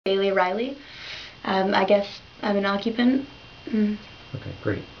Bailey Riley. I guess I'm an occupant. Okay,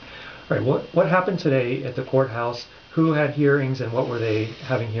 great. All right, what happened today at the courthouse? Who had hearings and what were they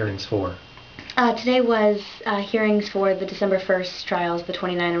having hearings for? Today was hearings for the December 1st trials, the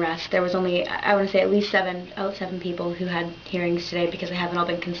 29 arrests. There was only, I want to say, at least seven people who had hearings today because they haven't all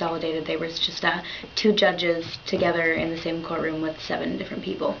been consolidated. They were just two judges together in the same courtroom with 7 different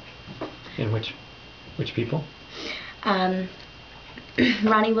people. And which people?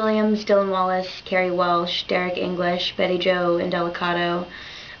 Ronnie Williams, Dylan Wallace, Carrie Welsh, Derek English, Betty Jo Indelicato,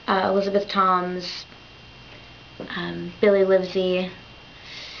 Elizabeth Toms, Billy Livesey.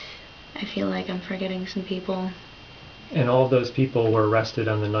 I feel like I'm forgetting some people. And all of those people were arrested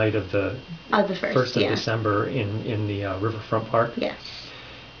on the night of the 1st of yeah. December in the Riverfront Park? Yes.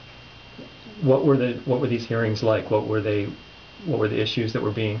 What were these hearings like? What were the issues that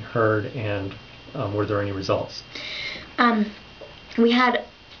were being heard, and were there any results? We had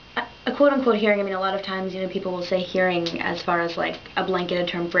a quote-unquote hearing. I mean, a lot of times, people will say hearing as far as like a blanketed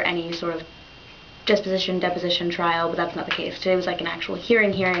term for any sort of disposition, deposition, trial, but that's not the case. Today was like an actual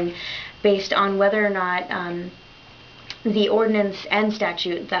hearing based on whether or not the ordinance and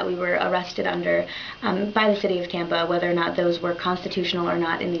statute that we were arrested under by the city of Tampa, whether or not those were constitutional or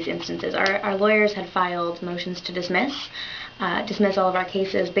not in these instances. Our lawyers had filed motions to dismiss all of our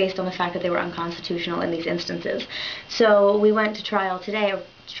cases based on the fact that they were unconstitutional in these instances. So we went to trial today,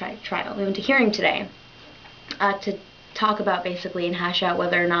 we went to hearing today to talk about basically and hash out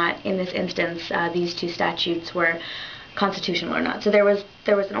whether or not in this instance these 2 statutes were constitutional or not. So there was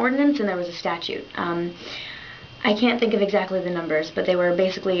an ordinance and there was a statute. I can't think of exactly the numbers, but they were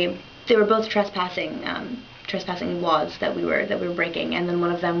both trespassing laws that we were breaking, and then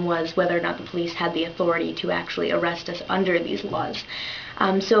one of them was whether or not the police had the authority to actually arrest us under these laws.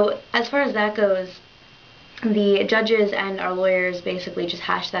 So as far as that goes, the judges and our lawyers basically just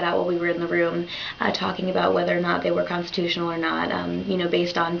hashed that out while we were in the room, talking about whether or not they were constitutional or not,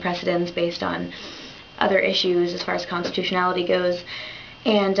 based on precedents, based on other issues as far as constitutionality goes.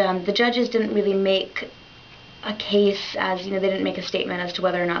 And the judges didn't really make a case, as they didn't make a statement as to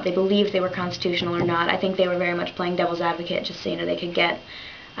whether or not they believed they were constitutional or not. I think they were very much playing devil's advocate, just so they could get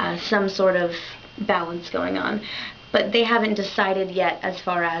some sort of balance going on. But they haven't decided yet as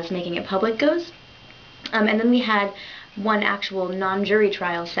far as making it public goes. And then we had one actual non-jury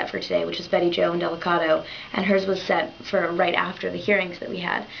trial set for today, which is Betty Jo Indelicato, and hers was set for right after the hearings that we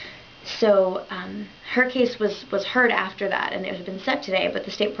had. So her case was heard after that, and it had been set today, but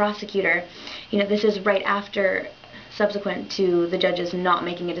the state prosecutor, this is right after, subsequent to the judges not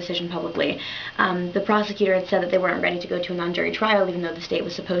making a decision publicly. The prosecutor had said that they weren't ready to go to a non-jury trial, even though the state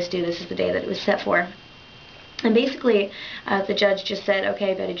was supposed to. This is the day that it was set for. And basically, the judge just said,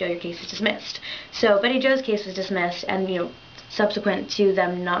 okay, Betty Jo, your case is dismissed. So Betty Jo's case was dismissed, and subsequent to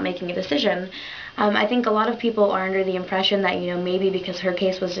them not making a decision, I think a lot of people are under the impression that, maybe because her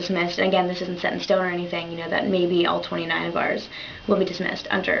case was dismissed, and again, this isn't set in stone or anything, that maybe all 29 of ours will be dismissed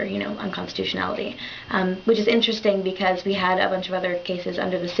under, unconstitutionality. Which is interesting because we had a bunch of other cases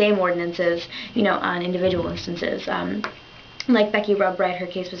under the same ordinances, on individual instances. Like Becky Rubbright, her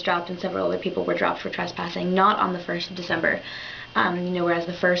case was dropped, and several other people were dropped for trespassing, not on the 1st of December, whereas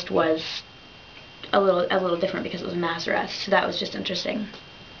the 1st was a little different because it was a mass arrest. So that was just interesting.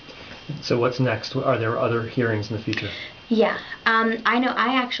 So what's next? Are there other hearings in the future? Yeah, I know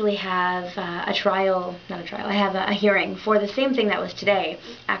I actually have I have a hearing for the same thing that was today.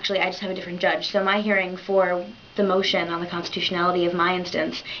 Actually, I just have a different judge. So my hearing for the motion on the constitutionality of my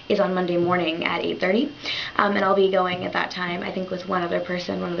instance is on Monday morning at 8:30. And I'll be going at that time, I think with one other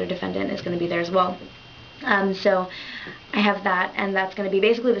defendant is going to be there as well. So I have that, and that's going to be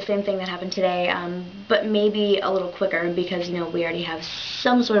basically the same thing that happened today, but maybe a little quicker because, we already have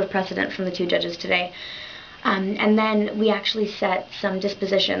some sort of precedent from the 2 judges today. And then we actually set some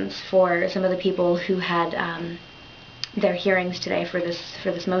dispositions for some of the people who had their hearings today for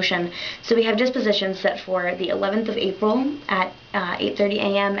this motion. So we have dispositions set for the 11th of April at 8:30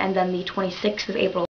 a.m. and then the 26th of April